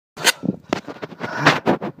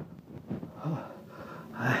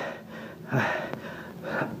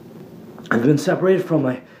I've been separated from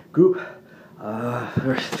my group.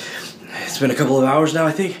 It's been a couple of hours now,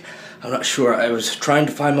 I think. I'm not sure. I was trying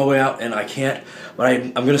to find my way out and I can't, but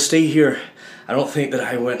I'm gonna stay here. I don't think that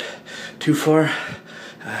I went too far.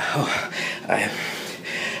 I'm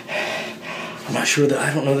not sure that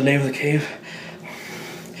I don't know the name of the cave.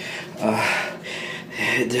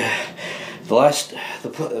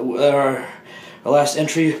 Our last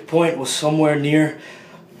entry point was somewhere near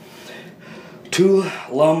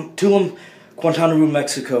Tulum, Guantanamo,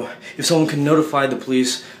 Mexico. If someone can notify the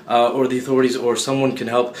police or the authorities, or someone can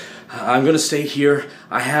help, I'm gonna stay here.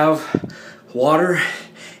 I have water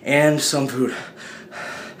and some food.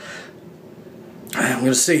 I'm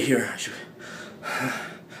gonna stay here.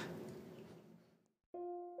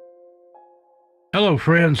 Hello,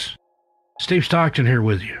 friends. Steve Stockton here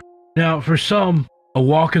with you. Now, for some, a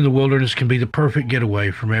walk in the wilderness can be the perfect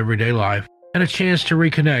getaway from everyday life and a chance to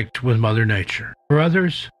reconnect with Mother Nature. For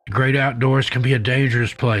others, the great outdoors can be a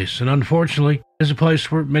dangerous place, and unfortunately, is a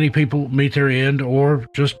place where many people meet their end or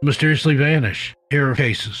just mysteriously vanish. Here are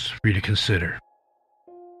cases for you to consider.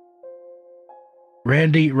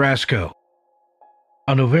 Randy Rasco.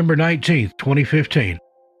 On November 19, 2015,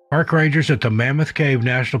 park rangers at the Mammoth Cave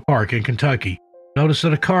National Park in Kentucky noticed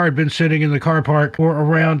that a car had been sitting in the car park for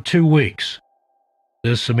around 2 weeks.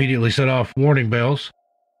 This immediately set off warning bells,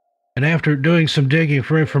 and after doing some digging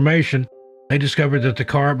for information, they discovered that the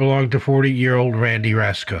car belonged to 40-year-old Randy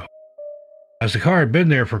Rasco. As the car had been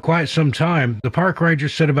there for quite some time, the park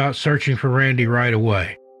rangers set about searching for Randy right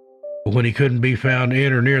away. But when he couldn't be found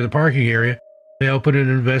in or near the parking area, they opened an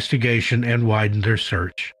investigation and widened their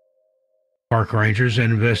search. Park rangers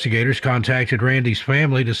and investigators contacted Randy's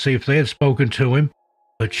family to see if they had spoken to him,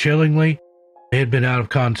 but chillingly, they had been out of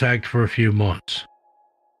contact for a few months.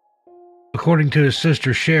 According to his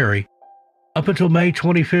sister Sherry, up until May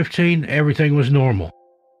 2015, everything was normal.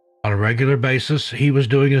 On a regular basis, he was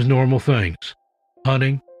doing his normal things,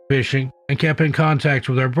 hunting, fishing, and kept in contact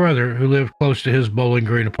with our brother who lived close to his Bowling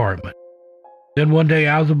Green apartment. Then one day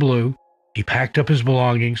out of the blue, he packed up his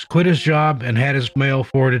belongings, quit his job, and had his mail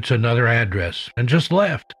forwarded to another address, and just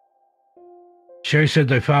left. Sherry said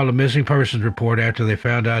they filed a missing persons report after they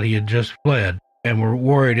found out he had just fled, and were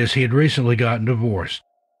worried as he had recently gotten divorced.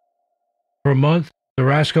 For a month, the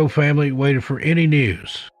Rasco family waited for any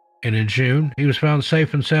news, and in June, he was found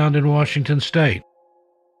safe and sound in Washington State.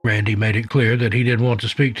 Randy made it clear that he didn't want to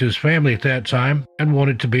speak to his family at that time and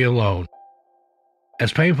wanted to be alone.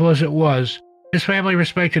 As painful as it was, his family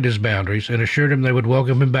respected his boundaries and assured him they would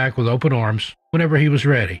welcome him back with open arms whenever he was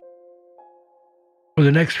ready. For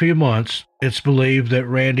the next few months, it's believed that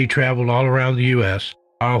Randy traveled all around the U.S.,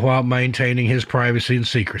 all while maintaining his privacy and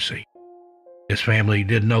secrecy. His family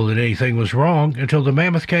didn't know that anything was wrong until the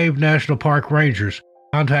Mammoth Cave National Park Rangers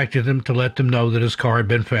contacted them to let them know that his car had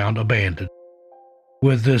been found abandoned.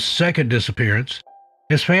 With this second disappearance,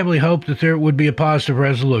 his family hoped that there would be a positive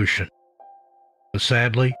resolution. But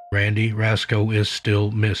sadly, Randy Rasco is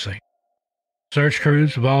still missing. Search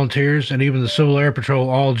crews, volunteers, and even the Civil Air Patrol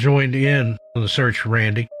all joined in on the search for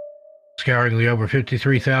Randy, scouring the over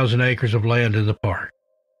 53,000 acres of land in the park.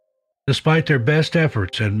 Despite their best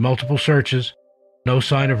efforts and multiple searches, no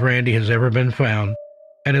sign of Randy has ever been found,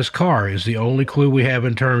 and his car is the only clue we have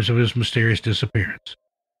in terms of his mysterious disappearance.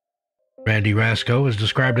 Randy Rasco is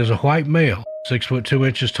described as a white male, 6 foot 2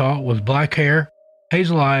 inches tall, with black hair,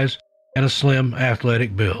 hazel eyes, and a slim,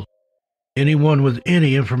 athletic build. Anyone with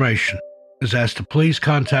any information is asked to please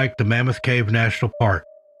contact the Mammoth Cave National Park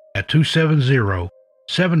at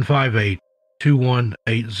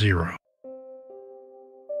 270-758-2180.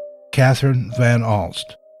 Catherine Van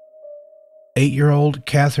Alst. 8-year-old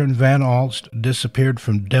Catherine Van Alst disappeared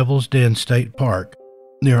from Devil's Den State Park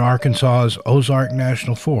near Arkansas's Ozark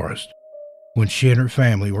National Forest when she and her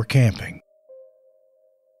family were camping.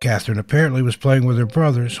 Catherine apparently was playing with her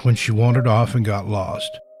brothers when she wandered off and got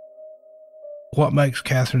lost. What makes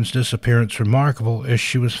Catherine's disappearance remarkable is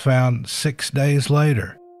she was found 6 days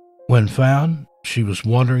later. When found, she was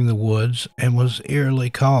wandering the woods and was eerily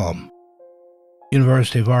calm.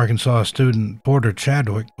 University of Arkansas student Porter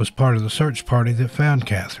Chadwick was part of the search party that found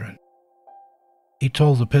Catherine. He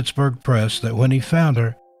told the Pittsburgh Press that when he found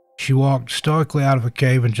her, she walked stoically out of a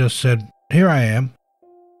cave and just said, "Here I am."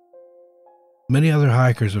 Many other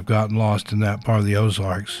hikers have gotten lost in that part of the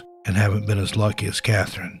Ozarks and haven't been as lucky as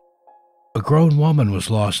Catherine. A grown woman was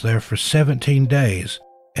lost there for 17 days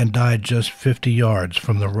and died just 50 yards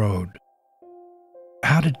from the road.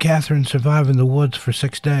 How did Catherine survive in the woods for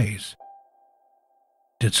 6 days?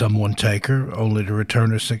 Did someone take her only to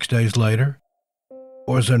return her 6 days later?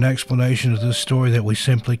 Or is there an explanation to this story that we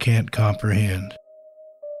simply can't comprehend?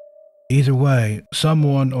 Either way,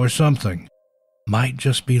 someone or something might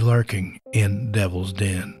just be lurking in Devil's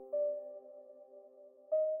Den.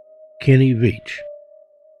 Kenny Veach.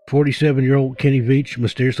 47-year-old Kenny Veach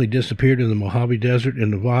mysteriously disappeared in the Mojave Desert in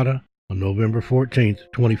Nevada on November 14,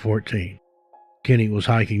 2014. Kenny was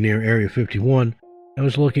hiking near Area 51 and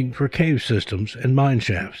was looking for cave systems and mine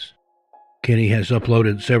shafts. Kenny has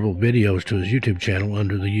uploaded several videos to his YouTube channel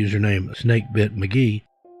under the username SnakeBitMcGee,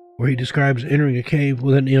 where he describes entering a cave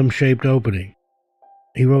with an M-shaped opening.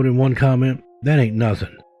 He wrote in one comment, "That ain't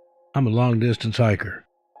nothing. I'm a long-distance hiker.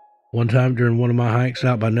 One time during one of my hikes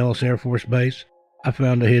out by Nellis Air Force Base, I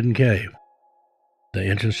found a hidden cave. The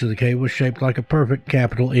entrance to the cave was shaped like a perfect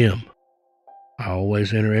capital M. I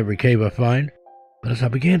always enter every cave I find, but as I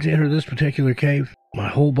began to enter this particular cave, my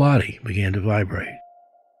whole body began to vibrate.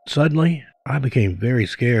 Suddenly, I became very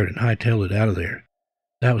scared and hightailed it out of there.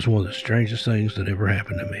 That was one of the strangest things that ever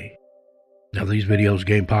happened to me." Now, these videos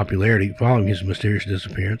gained popularity following his mysterious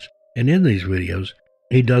disappearance, and in these videos,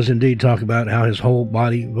 he does indeed talk about how his whole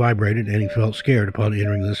body vibrated and he felt scared upon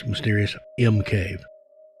entering this mysterious M cave.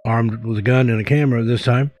 Armed with a gun and a camera this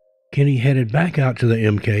time, Kenny headed back out to the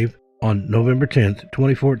M cave on November 10th,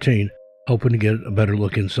 2014, hoping to get a better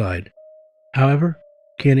look inside. However,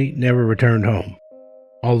 Kenny never returned home.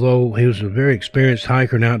 Although he was a very experienced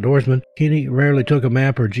hiker and outdoorsman, Kenny rarely took a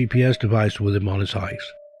map or GPS device with him on his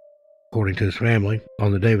hikes. According to his family,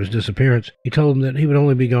 on the day of his disappearance, he told them that he would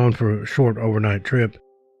only be gone for a short overnight trip,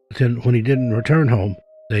 but then when he didn't return home,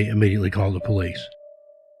 they immediately called the police.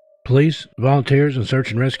 Police, volunteers, and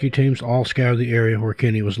search and rescue teams all scoured the area where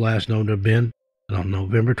Kenny was last known to have been, and on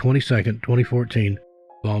November 22nd, 2014,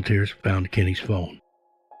 volunteers found Kenny's phone.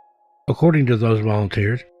 According to those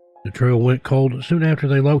volunteers, the trail went cold soon after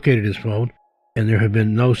they located his phone, and there have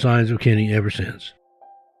been no signs of Kenny ever since.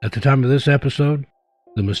 At the time of this episode,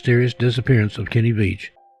 the mysterious disappearance of Kenny Veach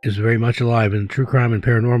is very much alive in true crime and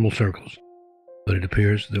paranormal circles, but it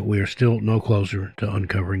appears that we are still no closer to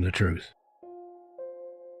uncovering the truth.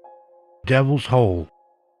 Devil's Hole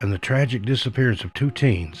and the tragic disappearance of two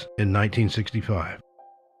teens in 1965.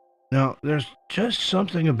 Now, there's just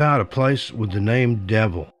something about a place with the name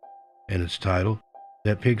Devil in its title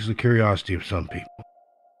that piques the curiosity of some people.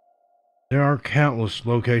 There are countless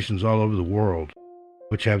locations all over the world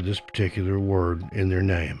which have this particular word in their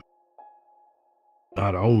name.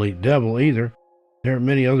 Not only devil either, there are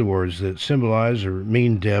many other words that symbolize or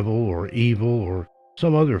mean devil or evil or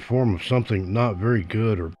some other form of something not very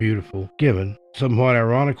good or beautiful, given, somewhat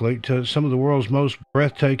ironically, to some of the world's most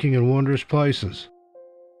breathtaking and wondrous places.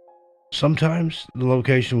 Sometimes the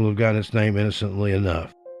location will have gotten its name innocently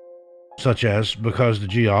enough, such as because the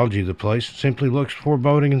geology of the place simply looks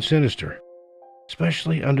foreboding and sinister,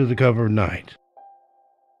 especially under the cover of night.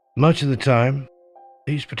 Much of the time,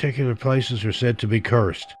 these particular places are said to be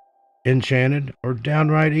cursed, enchanted, or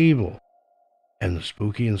downright evil, and the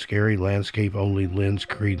spooky and scary landscape only lends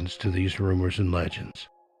credence to these rumors and legends.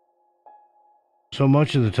 So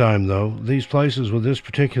much of the time, though, these places with this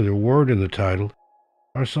particular word in the title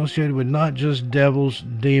are associated with not just devils,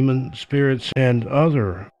 demons, spirits, and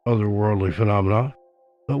other otherworldly phenomena,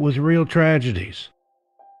 but with real tragedies,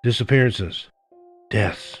 disappearances,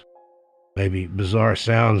 deaths, maybe bizarre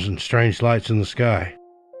sounds and strange lights in the sky.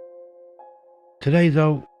 Today,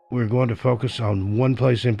 though, we're going to focus on one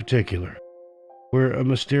place in particular, where a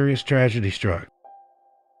mysterious tragedy struck.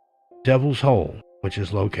 Devil's Hole, which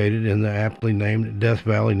is located in the aptly named Death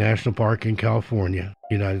Valley National Park in California,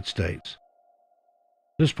 United States.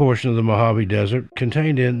 This portion of the Mojave Desert,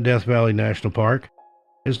 contained in Death Valley National Park,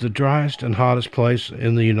 is the driest and hottest place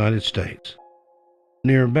in the United States.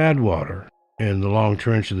 Near Badwater, in the long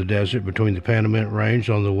trench of the desert between the Panamint Range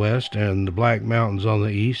on the west and the Black Mountains on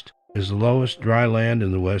the east, is the lowest dry land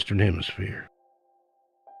in the Western Hemisphere,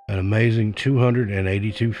 an amazing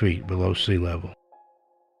 282 feet below sea level.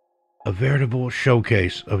 A veritable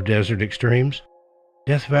showcase of desert extremes,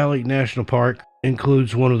 Death Valley National Park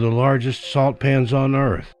includes one of the largest salt pans on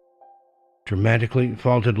Earth, dramatically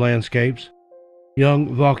faulted landscapes,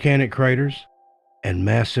 young volcanic craters, and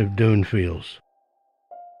massive dune fields.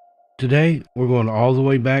 Today, we're going all the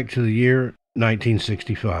way back to the year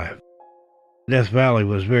 1965. Death Valley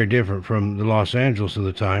was very different from the Los Angeles of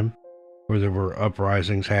the time, where there were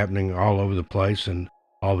uprisings happening all over the place and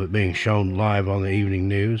all of it being shown live on the evening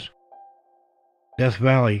news. Death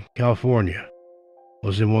Valley, California,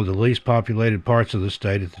 was in one of the least populated parts of the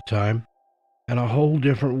state at the time, and a whole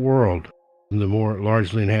different world from the more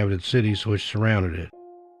largely inhabited cities which surrounded it.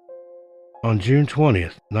 On June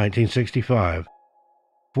 20th, 1965,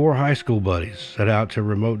 4 high school buddies set out to a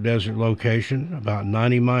remote desert location about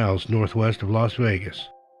 90 miles northwest of Las Vegas.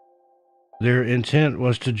 Their intent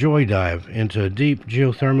was to joy dive into a deep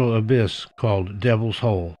geothermal abyss called Devil's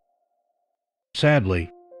Hole. Sadly,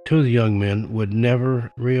 two of the young men would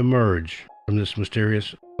never reemerge from this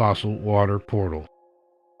mysterious fossil water portal.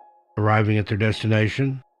 Arriving at their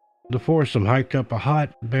destination, the foursome hiked up a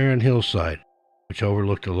hot, barren hillside, which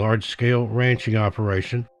overlooked a large-scale ranching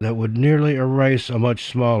operation that would nearly erase a much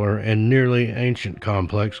smaller and nearly ancient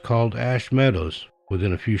complex called Ash Meadows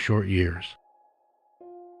within a few short years.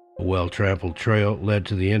 A well-trampled trail led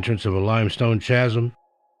to the entrance of a limestone chasm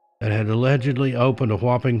that had allegedly opened a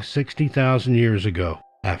whopping 60,000 years ago,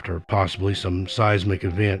 after possibly some seismic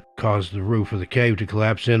event caused the roof of the cave to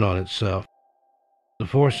collapse in on itself. The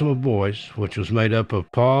foursome of boys, which was made up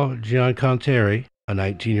of Paul Gianconteri, a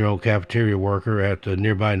 19-year-old cafeteria worker at the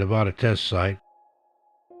nearby Nevada test site,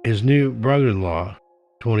 his new brother-in-law,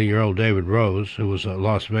 20-year-old David Rose, who was a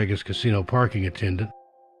Las Vegas casino parking attendant,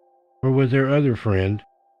 were with their other friend,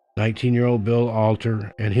 19-year-old Bill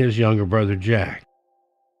Alter, and his younger brother Jack.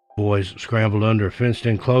 Boys scrambled under a fenced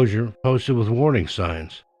enclosure posted with warning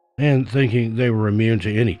signs, and thinking they were immune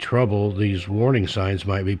to any trouble these warning signs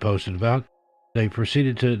might be posted about, they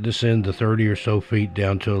proceeded to descend the 30 or so feet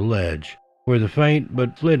down to a ledge, where the faint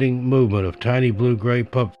but flitting movement of tiny blue-gray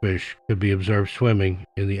pupfish could be observed swimming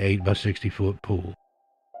in the 8 by 60-foot pool.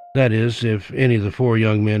 That is, if any of the four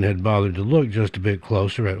young men had bothered to look just a bit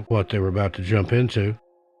closer at what they were about to jump into.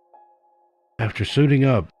 After suiting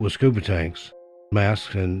up with scuba tanks,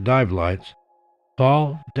 masks, and dive lights,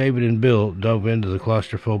 Paul, David, and Bill dove into the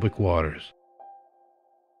claustrophobic waters.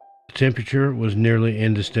 The temperature was nearly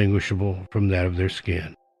indistinguishable from that of their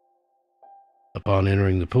skin. Upon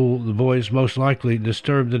entering the pool, the boys most likely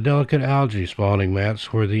disturbed the delicate algae spawning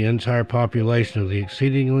mats where the entire population of the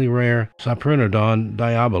exceedingly rare Cyprinodon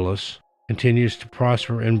diabolus continues to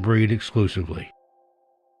prosper and breed exclusively.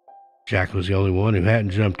 Jack was the only one who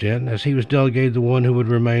hadn't jumped in, as he was delegated the one who would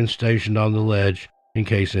remain stationed on the ledge in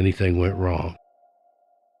case anything went wrong.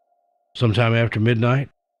 Sometime after midnight,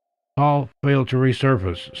 Paul failed to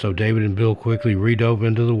resurface, so David and Bill quickly redove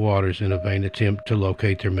into the waters in a vain attempt to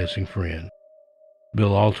locate their missing friend.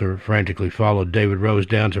 Bill Alter frantically followed David Rose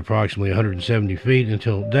down to approximately 170 feet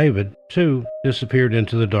until David, too, disappeared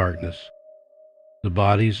into the darkness. The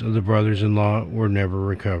bodies of the brothers-in-law were never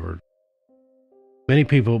recovered. Many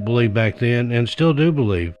people believed back then, and still do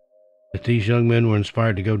believe, that these young men were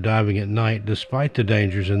inspired to go diving at night despite the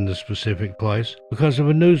dangers in this specific place because of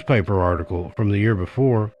a newspaper article from the year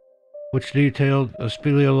before which detailed a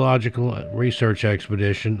speleological research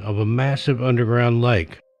expedition of a massive underground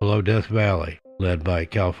lake below Death Valley, led by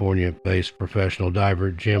California-based professional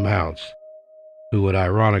diver Jim Houtz, who would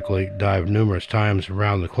ironically dive numerous times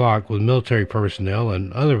around the clock with military personnel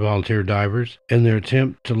and other volunteer divers in their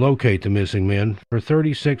attempt to locate the missing men for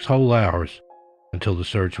 36 whole hours until the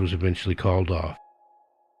search was eventually called off.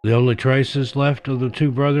 The only traces left of the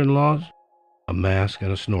two brother-in-laws? A mask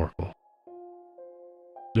and a snorkel.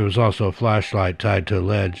 There was also a flashlight tied to a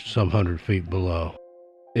ledge some 100 feet below.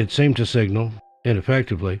 It seemed to signal,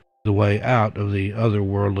 ineffectively, the way out of the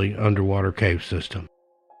otherworldly underwater cave system.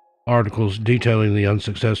 Articles detailing the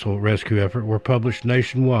unsuccessful rescue effort were published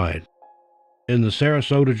nationwide. In the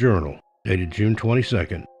Sarasota Journal, dated June 22,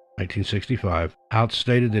 1965, Houtz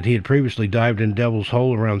stated that he had previously dived in Devil's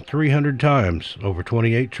Hole around 300 times over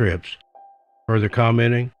 28 trips, further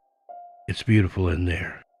commenting, "It's beautiful in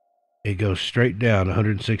there. It goes straight down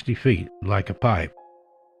 160 feet, like a pipe,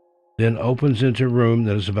 then opens into a room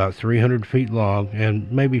that is about 300 feet long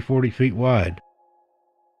and maybe 40 feet wide.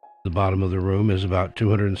 The bottom of the room is about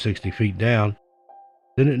 260 feet down,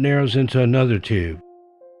 then it narrows into another tube.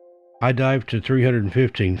 I dived to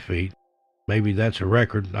 315 feet. Maybe that's a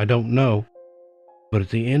record, I don't know. But at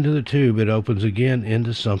the end of the tube, it opens again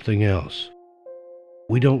into something else.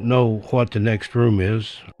 We don't know what the next room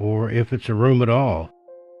is, or if it's a room at all.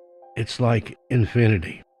 It's like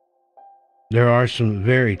infinity." There are some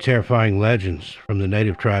very terrifying legends from the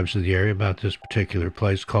native tribes of the area about this particular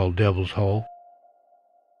place called Devil's Hole.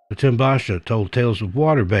 The Timbasha told tales of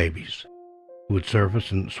water babies who would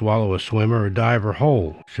surface and swallow a swimmer or diver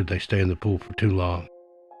whole should they stay in the pool for too long.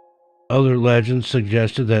 Other legends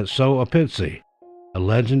suggested that So-Apitsi, a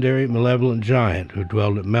legendary malevolent giant who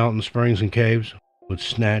dwelled at mountain springs and caves, would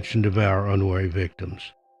snatch and devour unwary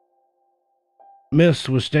victims. Myths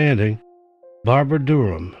withstanding, Barbara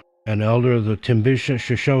Durham, an elder of the Timbisha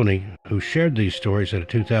Shoshone who shared these stories at a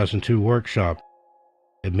 2002 workshop,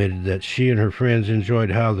 admitted that she and her friends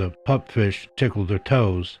enjoyed how the pupfish tickled their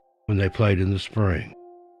toes when they played in the spring.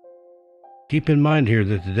 Keep in mind here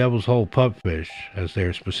that the Devil's Hole pupfish, as they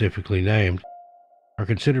are specifically named, are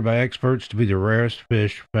considered by experts to be the rarest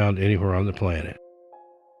fish found anywhere on the planet.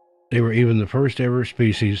 They were even the first ever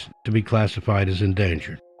species to be classified as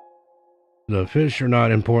endangered. The fish are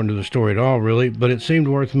not important to the story at all, really, but it seemed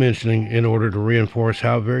worth mentioning in order to reinforce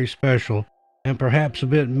how very special and perhaps a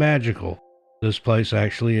bit magical this place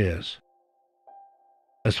actually is.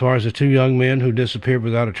 As far as the two young men who disappeared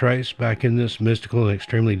without a trace back in this mystical and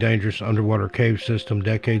extremely dangerous underwater cave system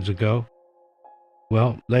decades ago,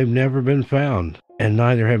 well, they've never been found, and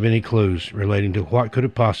neither have any clues relating to what could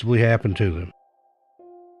have possibly happened to them.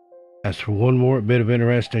 As for one more bit of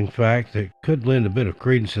interesting fact that could lend a bit of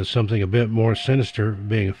credence to something a bit more sinister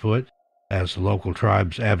being afoot, as the local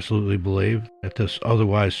tribes absolutely believe, at this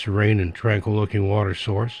otherwise serene and tranquil-looking water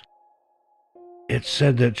source, it's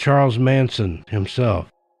said that Charles Manson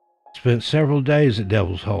himself spent several days at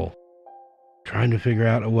Devil's Hole, trying to figure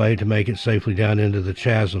out a way to make it safely down into the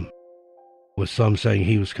chasm, with some saying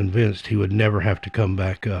he was convinced he would never have to come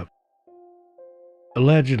back up.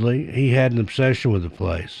 Allegedly, he had an obsession with the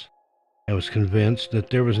place, and was convinced that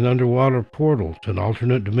there was an underwater portal to an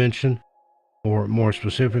alternate dimension, or more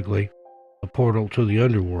specifically, a portal to the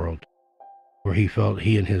underworld, where he felt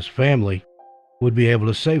he and his family would be able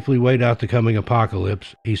to safely wait out the coming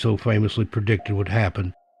apocalypse he so famously predicted would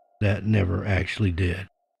happen that never actually did.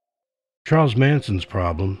 Charles Manson's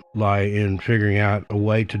problem lay in figuring out a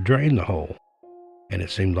way to drain the hole, and it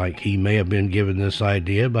seemed like he may have been given this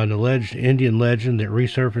idea by an alleged Indian legend that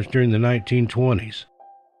resurfaced during the 1920s,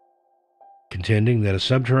 contending that a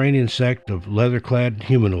subterranean sect of leather-clad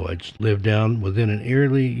humanoids lived down within an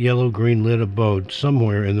eerily yellow-green lit abode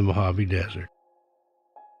somewhere in the Mojave Desert.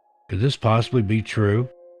 Could this possibly be true?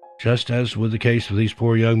 Just as with the case of these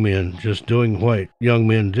poor young men, just doing what young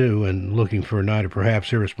men do and looking for a night of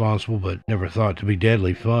perhaps irresponsible but never thought to be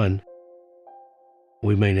deadly fun,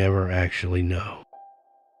 we may never actually know.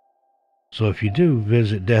 So if you do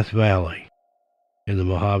visit Death Valley in the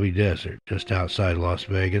Mojave Desert just outside Las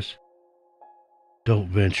Vegas, don't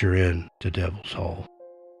venture in to Devil's Hole.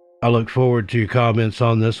 I look forward to your comments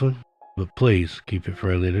on this one, but please keep it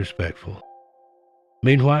friendly and respectful.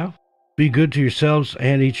 Meanwhile, be good to yourselves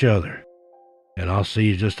and each other, and I'll see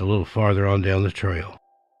you just a little farther on down the trail.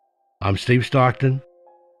 I'm Steve Stockton,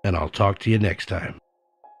 and I'll talk to you next time.